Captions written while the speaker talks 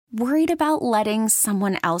Worried about letting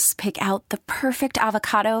someone else pick out the perfect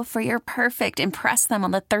avocado for your perfect impress them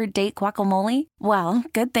on the third date guacamole? Well,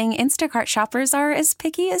 good thing Instacart shoppers are as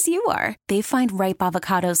picky as you are. They find ripe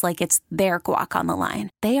avocados like it's their guac on the line.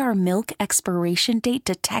 They are milk expiration date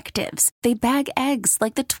detectives. They bag eggs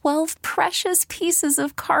like the 12 precious pieces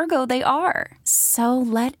of cargo they are. So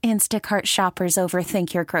let Instacart shoppers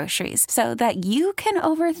overthink your groceries so that you can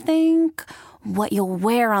overthink what you'll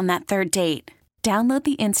wear on that third date. Download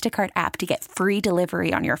the Instacart app to get free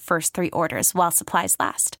delivery on your first 3 orders while supplies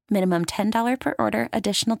last. Minimum $10 per order.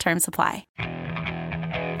 Additional terms apply.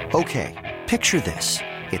 Okay, picture this.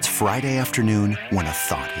 It's Friday afternoon when a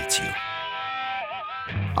thought hits you.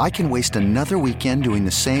 I can waste another weekend doing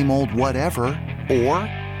the same old whatever, or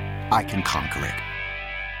I can conquer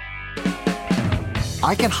it.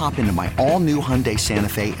 I can hop into my all-new Hyundai Santa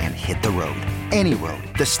Fe and hit the road. Any road.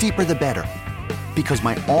 The steeper, the better. Because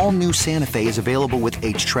my all-new Santa Fe is available with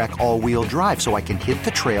H-Track all-wheel drive, so I can hit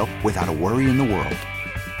the trail without a worry in the world.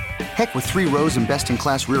 Heck, with 3 rows and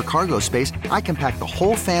best-in-class rear cargo space, I can pack the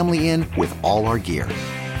whole family in with all our gear.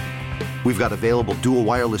 We've got available dual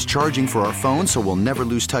wireless charging for our phones, so we'll never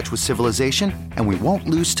lose touch with civilization, and we won't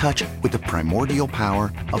lose touch with the primordial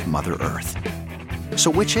power of Mother Earth.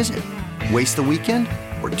 So which is it? Waste the weekend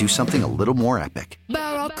or do something a little more epic?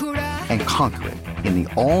 And conquer it in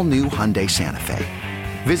the all-new Hyundai Santa Fe.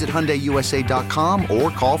 Visit HyundaiUSA.com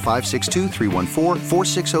or call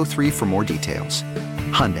 562-314-4603 for more details.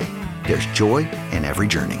 Hyundai, there's joy in every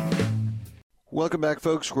journey. Welcome back,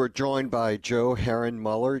 folks. We're joined by Joe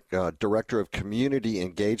Heeren-Muller, Director of Community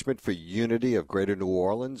Engagement for Unity of Greater New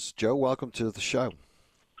Orleans. Joe, welcome to the show.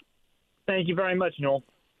 Thank you very much, Newell.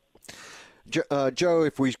 Joe,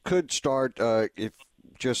 if we could start,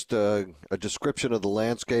 just a description of the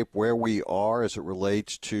landscape, where we are as it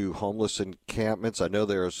relates to homeless encampments. I know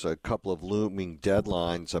there's a couple of looming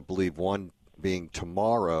deadlines, I believe one being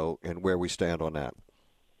tomorrow, and where we stand on that.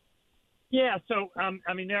 Yeah, so,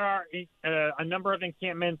 there are a number of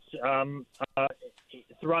encampments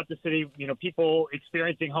throughout the city, people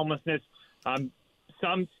experiencing homelessness.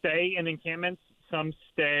 Some stay in encampments, some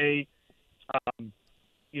stay, on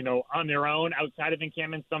their own outside of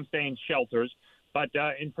encampments, some stay in shelters. But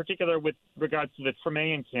in particular, with regards to the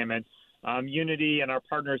Treme encampment, Unity and our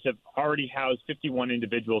partners have already housed 51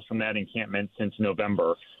 individuals from that encampment since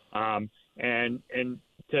November. And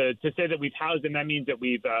to say that we've housed them, that means that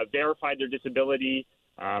we've verified their disability.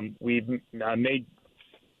 We've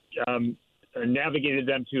navigated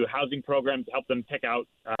them to housing programs, helped them pick out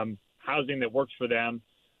housing that works for them.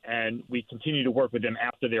 And we continue to work with them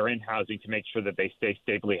after they're in housing to make sure that they stay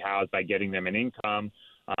stably housed by getting them an income,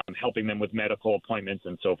 helping them with medical appointments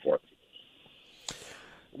and so forth.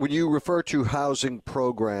 When you refer to housing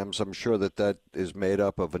programs, I'm sure that is made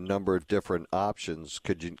up of a number of different options.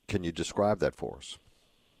 Can you describe that for us?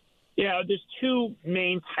 Yeah, there's 2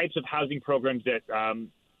 main types of housing programs that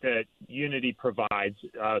Unity provides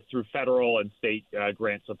through federal and state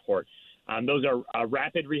grant support. Those are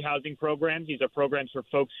rapid rehousing programs. These are programs for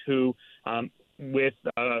folks who, with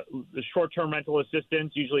the short-term rental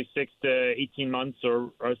assistance, usually 6 to 18 months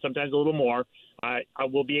or sometimes a little more,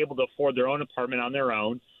 will be able to afford their own apartment on their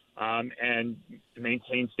own and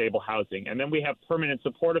maintain stable housing. And then we have permanent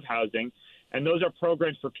supportive housing, and those are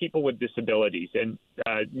programs for people with disabilities. And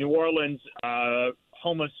New Orleans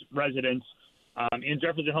homeless residents in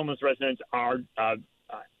Jefferson homeless residents are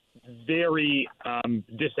very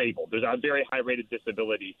disabled. There's a very high rate of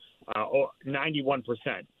disability.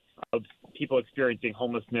 91% of people experiencing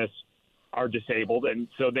homelessness are disabled. And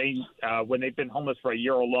so they, when they've been homeless for a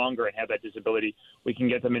year or longer and have that disability, we can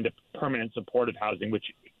get them into permanent supportive housing,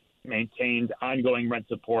 which maintains ongoing rent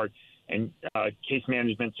support and case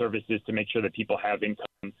management services to make sure that people have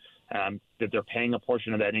income, that they're paying a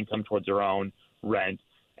portion of that income towards their own rent,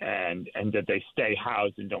 and that they stay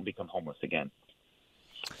housed and don't become homeless again.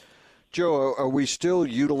 Joe, are we still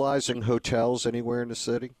utilizing hotels anywhere in the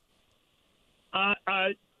city?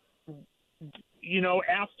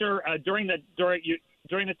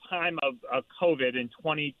 During the time of COVID in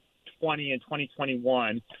 2020 and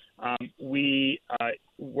 2021, we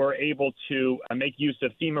were able to make use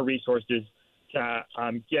of FEMA resources to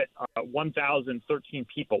get 1,013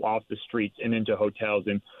 people off the streets and into hotels,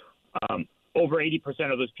 and over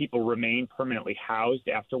 80% of those people remain permanently housed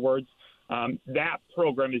afterwards. That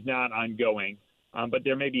program is not ongoing, but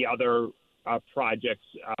there may be other projects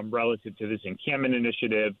relative to this encampment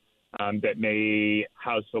initiative that may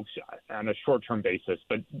house folks on a short-term basis.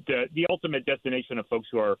 But the ultimate destination of folks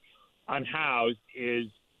who are unhoused is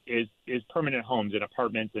permanent homes and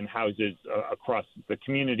apartments and houses across the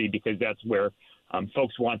community, because that's where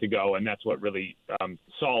folks want to go, and that's what really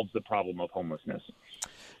solves the problem of homelessness.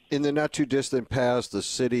 In the not too distant past, the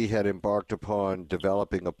city had embarked upon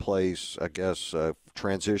developing a place, I guess,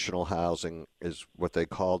 transitional housing is what they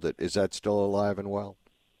called it. Is that still alive and well?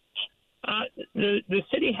 The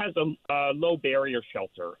city has a low barrier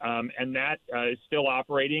shelter, and that is still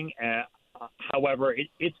operating. However,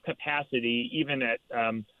 its capacity, even at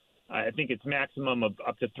I think its maximum of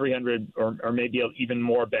up to 300 or maybe even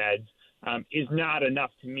more beds, is not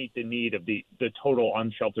enough to meet the need of the total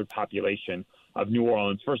unsheltered population of New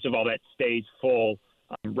Orleans. First of all, that stays full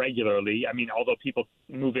regularly. I mean, although people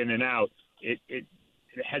move in and out, it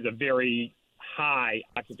has a very high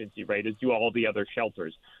occupancy rate, as do all the other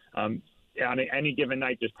shelters. On any given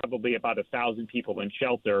night, there's probably about 1,000 people in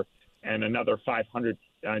shelter and another 500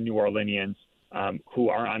 New Orleanians who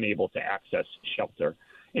are unable to access shelter.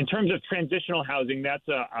 In terms of transitional housing, that's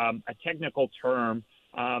a technical term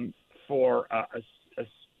for a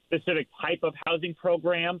specific type of housing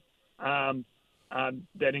program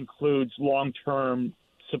that includes long-term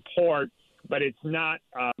support, but it's not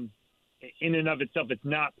in and of itself, it's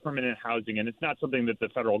not permanent housing, and it's not something that the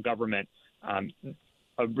federal government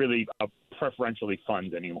really preferentially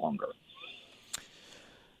funds any longer.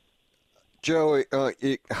 Joe,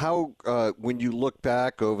 how when you look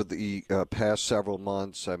back over the past several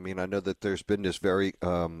months, I mean, I know that there's been this very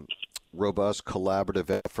robust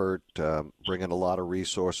collaborative effort, bringing a lot of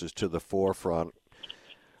resources to the forefront.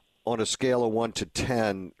 On a scale of 1 to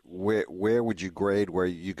 10, where would you grade where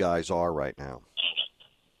you guys are right now?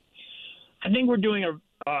 I think we're doing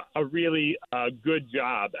a really good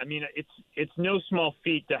job. I mean, it's no small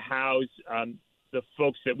feat to house the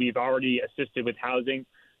folks that we've already assisted with housing.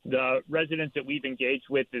 The residents that we've engaged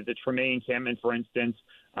with at the Treme encampment, for instance,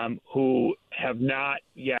 who have not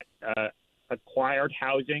yet acquired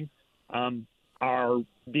housing, are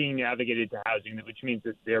being navigated to housing, which means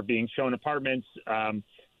that they're being shown apartments.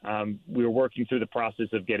 We're working through the process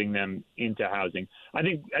of getting them into housing. I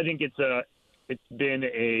think it's been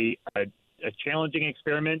a challenging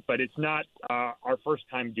experiment, but it's not our first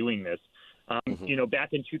time doing this. You know,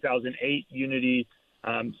 back in 2008, Unity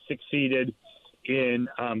succeeded in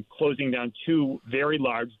closing down 2 very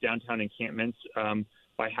large downtown encampments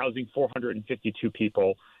by housing 452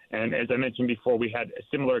 people. And as I mentioned before, we had a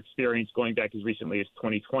similar experience going back as recently as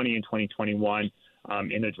 2020 and 2021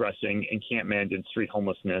 in addressing encampment and street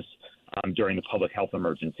homelessness during the public health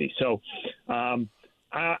emergency. So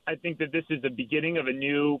I think that this is the beginning of a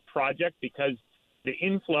new project because the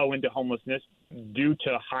inflow into homelessness due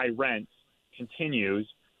to high rents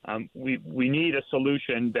continues. We need a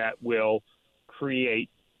solution that will create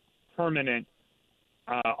permanent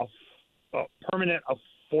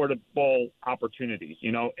affordable opportunities.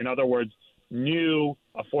 You know, in other words, new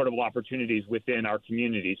affordable opportunities within our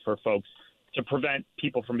communities for folks to prevent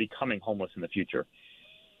people from becoming homeless in the future.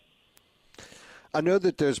 I know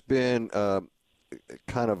that there's been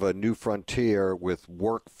kind of a new frontier with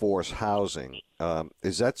workforce housing.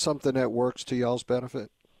 Is that something that works to y'all's benefit?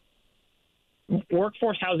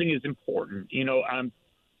 Workforce housing is important. You know,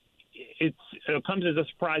 it comes as a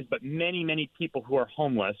surprise, but many people who are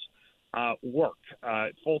homeless work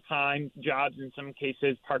full-time jobs in some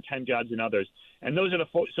cases, part-time jobs in others. And those are the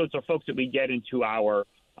sorts of folks that we get into our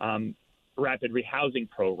rapid rehousing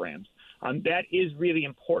programs. That is really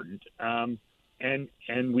important,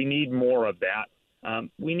 and we need more of that.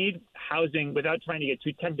 We need housing, without trying to get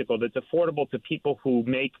too technical, that's affordable to people who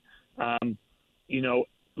make,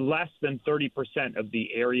 less than 30% of the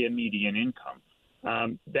area median income.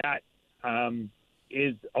 That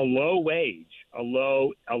is a low wage, a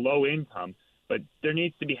low income, but there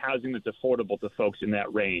needs to be housing that's affordable to folks in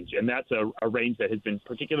that range. And that's a range that has been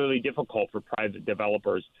particularly difficult for private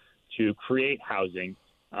developers to create housing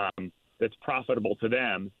that's profitable to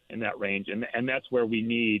them in that range. And that's where we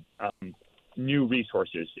need new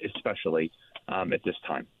resources, especially at this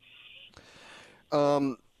time.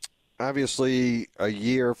 Obviously, a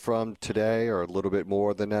year from today, or a little bit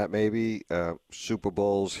more than that maybe, Super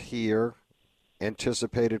Bowl's here.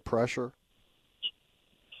 Anticipated pressure?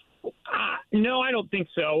 No, I don't think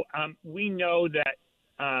so. We know that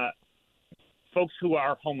folks who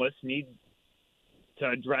are homeless need to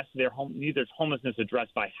address their homelessness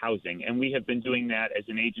addressed by housing, and we have been doing that as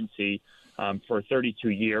an agency for 32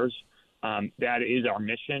 years. That is our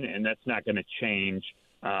mission, and that's not going to change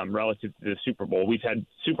relative to the Super Bowl. We've had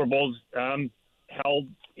Super Bowls held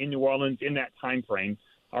in New Orleans in that time frame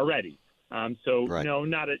already. Right.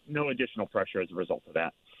 No additional pressure as a result of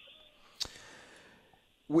that.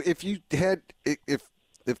 If you had,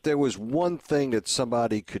 if there was one thing that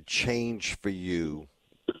somebody could change for you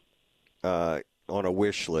on a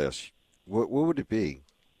wish list, What would it be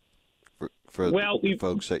for the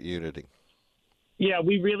folks at Unity? Yeah,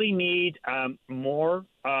 we really need more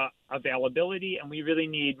availability, and we really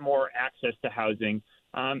need more access to housing.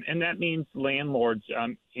 And that means landlords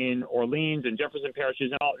in Orleans and Jefferson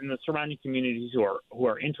parishes and all in the surrounding communities who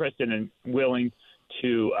are interested and willing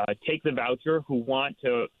to take the voucher, who want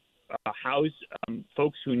to house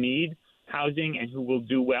folks who need housing and who will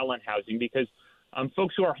do well in housing. Because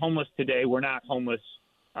folks who are homeless today were not homeless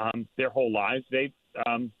their whole lives. They've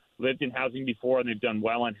lived in housing before, and they've done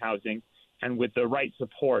well in housing. And with the right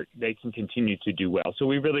support, they can continue to do well. So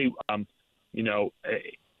we really,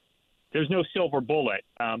 there's no silver bullet,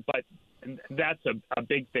 but that's a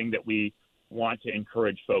big thing that we want to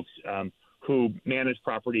encourage folks who manage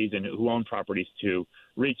properties and who own properties to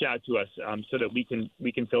reach out to us so that we can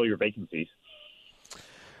fill your vacancies.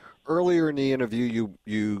 Earlier in the interview,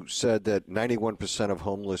 you said that 91% of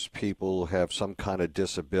homeless people have some kind of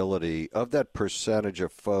disability. Of that percentage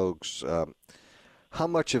of folks, how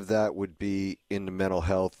much of that would be in the mental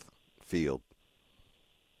health field?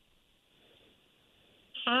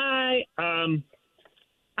 I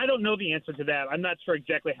don't know the answer to that. I'm not sure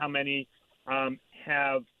exactly how many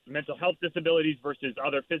have mental health disabilities versus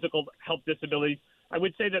other physical health disabilities. I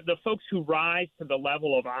would say that the folks who rise to the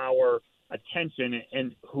level of our attention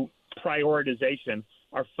and who prioritization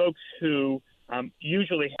are folks who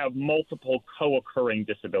usually have multiple co-occurring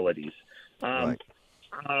disabilities. Right.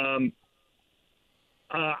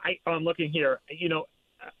 I'm looking here.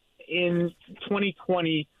 In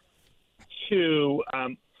 2022,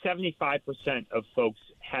 75% of folks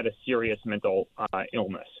had a serious mental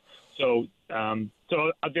illness. So a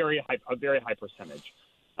very high percentage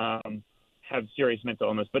have serious mental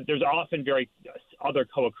illness. But there's often other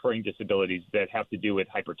co-occurring disabilities that have to do with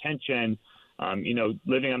hypertension.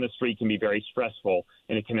 Living on the street can be very stressful,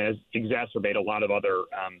 and it can exacerbate a lot of other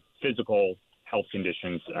physical health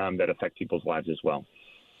conditions that affect people's lives as well.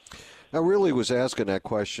 I really was asking that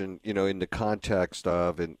question, in the context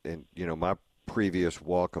of, and my previous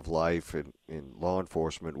walk of life in law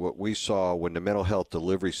enforcement, what we saw when the mental health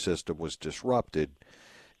delivery system was disrupted,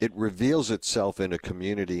 it reveals itself in a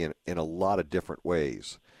community in a lot of different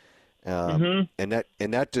ways. And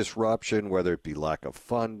that disruption, whether it be lack of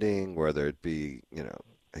funding, whether it be,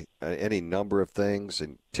 any number of things,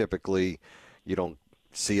 and typically you don't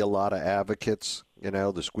see a lot of advocates,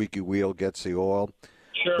 the squeaky wheel gets the oil.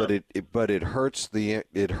 Sure. But it hurts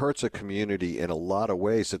a community in a lot of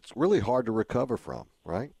ways. It's really hard to recover from,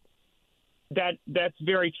 right? That's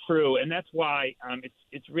very true, and that's why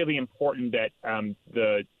it's really important that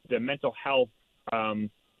the mental health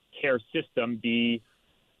care system be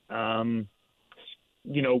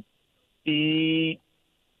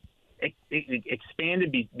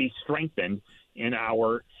expanded, be strengthened in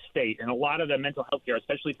our state. And a lot of the mental health care,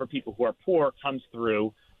 especially for people who are poor, comes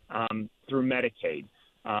through Medicaid.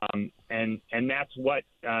 And that's what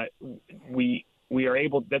we are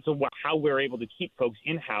able. That's how we're able to keep folks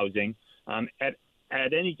in housing. At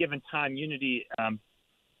any given time, Unity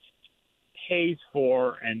pays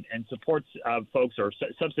for and supports folks or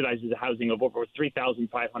subsidizes the housing of over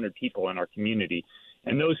 3,500 people in our community,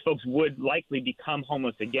 and those folks would likely become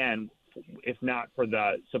homeless again if not for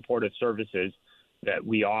the supportive services that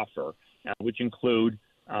we offer, which include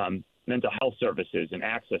mental health services and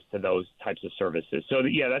access to those types of services. So,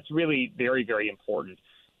 that's really very, very important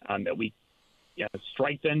that we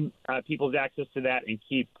strengthen people's access to that and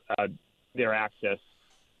keep their access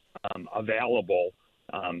available,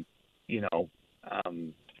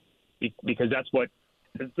 because that's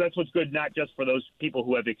what's good, not just for those people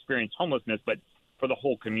who have experienced homelessness, but for the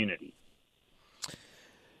whole community.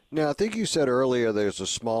 Now, I think you said earlier there's a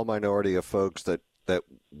small minority of folks that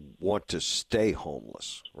want to stay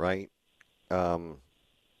homeless, right?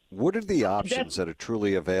 What are the options that are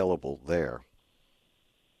truly available there?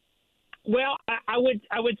 Well, I would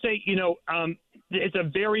say, it's a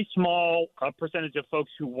very small percentage of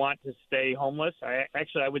folks who want to stay homeless.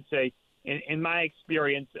 I would say in my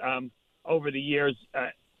experience over the years,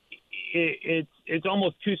 it's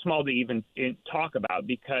almost too small to even talk about,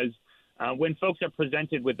 because when folks are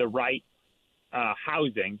presented with the right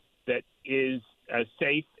housing that is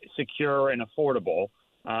safe, secure, and affordable,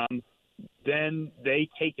 then they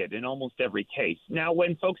take it in almost every case. Now,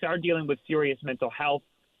 when folks are dealing with serious mental health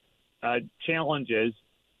challenges,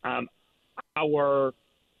 our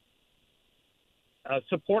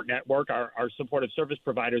support network, our supportive service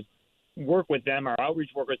providers, work with them, our outreach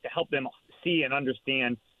workers, to help them see and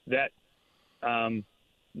understand that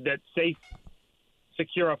that safe,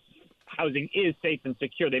 secure housing is safe and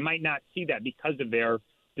secure. They might not see that because of their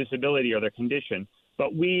disability or their condition,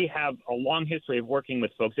 But we have a long history of working with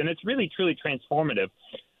folks, and it's really, truly transformative.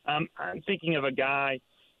 I'm thinking of a guy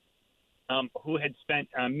who had spent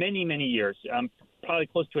many, many years, probably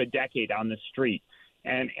close to a decade on the street.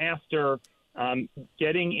 And after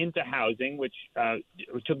getting into housing, which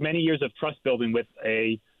took many years of trust building with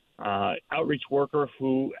a outreach worker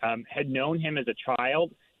who had known him as a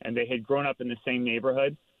child, and they had grown up in the same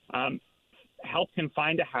neighborhood, helped him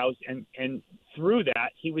find a house. And through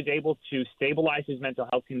that, he was able to stabilize his mental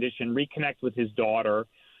health condition, reconnect with his daughter,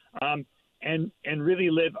 and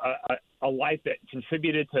really live a life that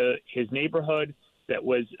contributed to his neighborhood, that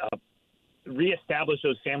was reestablish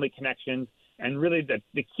those family connections. And really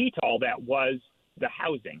the key to all that was the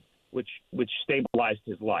housing, which stabilized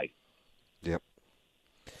his life. Yep.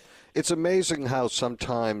 It's amazing how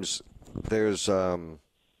sometimes there's, at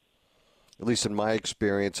least in my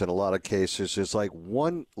experience, in a lot of cases, there's like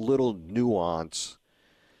one little nuance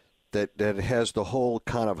that has the whole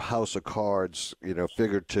kind of house of cards,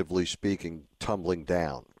 figuratively speaking, tumbling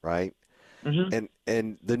down, right? Mm-hmm.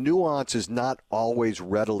 And the nuance is not always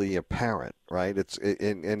readily apparent, right?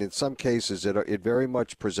 And in some cases it very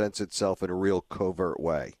much presents itself in a real covert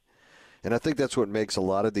way. And I think that's what makes a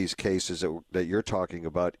lot of these cases that you're talking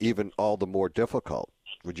about even all the more difficult.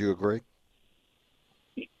 Would you agree?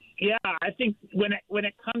 Yeah, I think when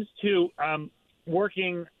it comes to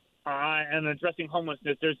working and addressing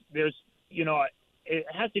homelessness, there's it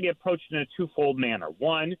has to be approached in a twofold manner.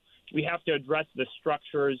 One, we have to address the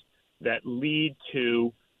structures that lead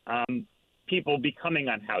to people becoming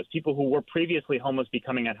unhoused, people who were previously homeless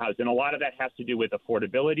becoming unhoused. And a lot of that has to do with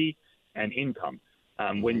affordability and income.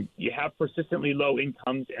 When you have persistently low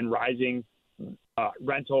incomes and rising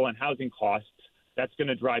rental and housing costs, that's going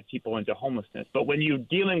to drive people into homelessness. But when you're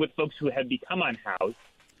dealing with folks who have become unhoused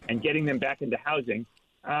and getting them back into housing,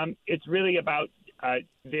 it's really about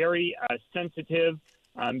very sensitive,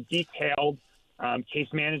 detailed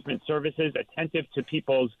case management services, attentive to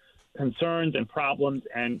people's concerns and problems,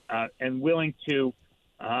 and willing to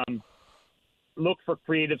look for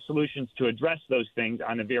creative solutions to address those things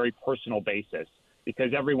on a very personal basis,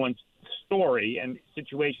 because everyone's story and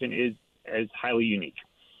situation is highly unique.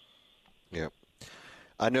 Yeah.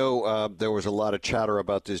 I know there was a lot of chatter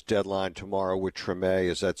about this deadline tomorrow with Treme.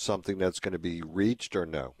 Is that something that's going to be reached or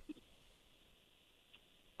no?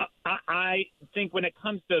 I think when it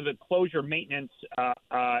comes to the closure maintenance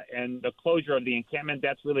and the closure of the encampment,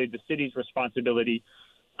 that's really the city's responsibility.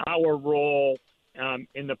 Our role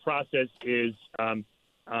in the process is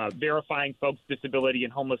verifying folks' disability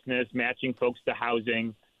and homelessness, matching folks to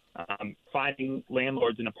housing, finding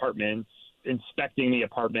landlords in apartments, inspecting the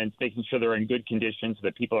apartments, making sure they're in good condition so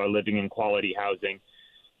that people are living in quality housing.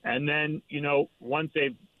 And then, once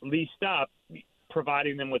they've leased up,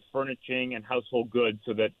 providing them with furnishing and household goods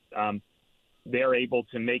so that they're able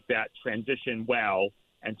to make that transition well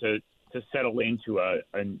and to settle into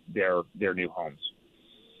their new homes.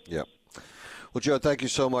 Yep. Well, Joe, thank you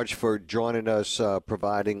so much for joining us,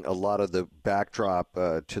 providing a lot of the backdrop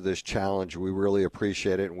to this challenge. We really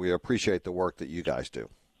appreciate it, and we appreciate the work that you guys do.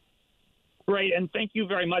 Great, and thank you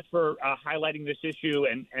very much for highlighting this issue.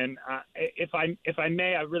 And if I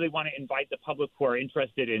may, I really want to invite the public who are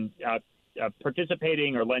interested in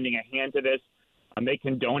participating or lending a hand to this. They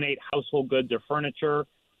can donate household goods or furniture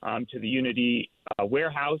to the Unity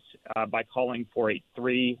warehouse by calling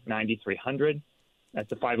 483-9300. That's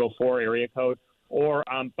the 504 area code. Or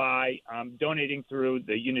by donating through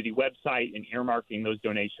the Unity website and earmarking those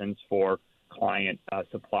donations for client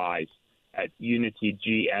supplies at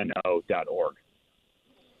unitygno.org.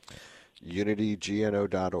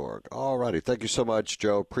 unitygno.org. All righty. Thank you so much,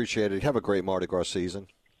 Joe. Appreciate it. Have a great Mardi Gras season.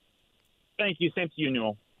 Thank you. Same to you,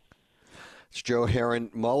 Newell. It's Joe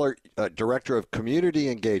Heeren-Muller, Director of Community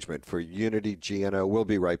Engagement for Unity GNO. We'll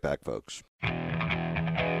be right back, folks.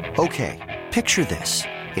 Okay, picture this.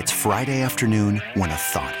 It's Friday afternoon when a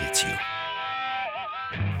thought hits you.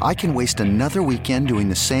 I can waste another weekend doing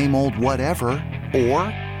the same old whatever,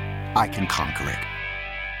 or I can conquer it.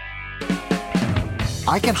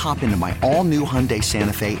 I can hop into my all-new Hyundai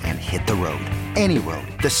Santa Fe and hit the road. Any road.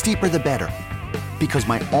 The steeper, the better. Because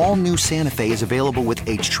my all-new Santa Fe is available with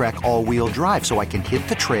H-Track all-wheel drive, so I can hit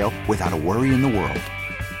the trail without a worry in the world.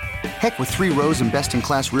 Heck, with 3 rows and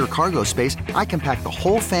best-in-class rear cargo space, I can pack the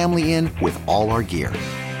whole family in with all our gear.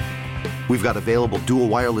 We've got available dual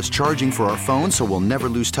wireless charging for our phones, so we'll never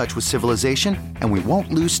lose touch with civilization, and we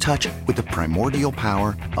won't lose touch with the primordial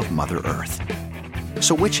power of Mother Earth.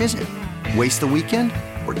 So which is it? Waste the weekend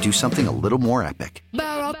or do something a little more epic?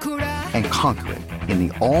 And conquer it in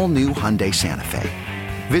the all-new Hyundai Santa Fe.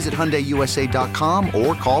 Visit HyundaiUSA.com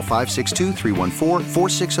or call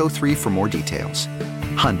 562-314-4603 for more details.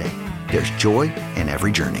 Hyundai, there's joy in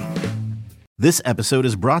every journey. This episode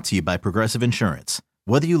is brought to you by Progressive Insurance.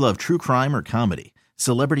 Whether you love true crime or comedy,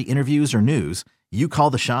 celebrity interviews or news, you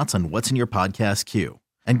call the shots on what's in your podcast queue.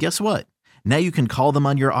 And guess what? Now you can call them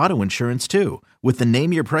on your auto insurance too with the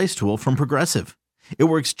Name Your Price tool from Progressive. It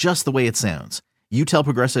works just the way it sounds. You tell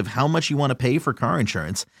Progressive how much you want to pay for car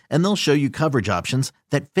insurance, and they'll show you coverage options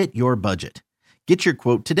that fit your budget. Get your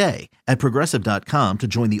quote today at Progressive.com to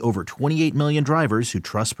join the over 28 million drivers who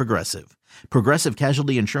trust Progressive. Progressive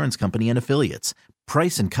Casualty Insurance Company and Affiliates.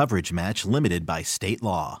 Price and coverage match limited by state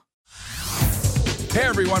law. Hey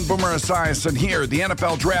everyone, Boomer Esiason here. The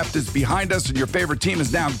NFL draft is behind us and your favorite team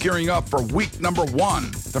is now gearing up for week number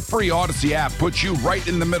 1. The free Odyssey app puts you right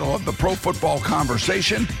in the middle of the pro football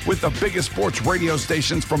conversation with the biggest sports radio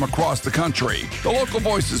stations from across the country. The local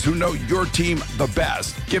voices who know your team the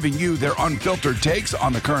best, giving you their unfiltered takes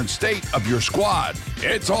on the current state of your squad.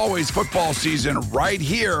 It's always football season right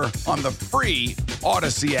here on the free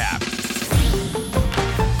Odyssey app.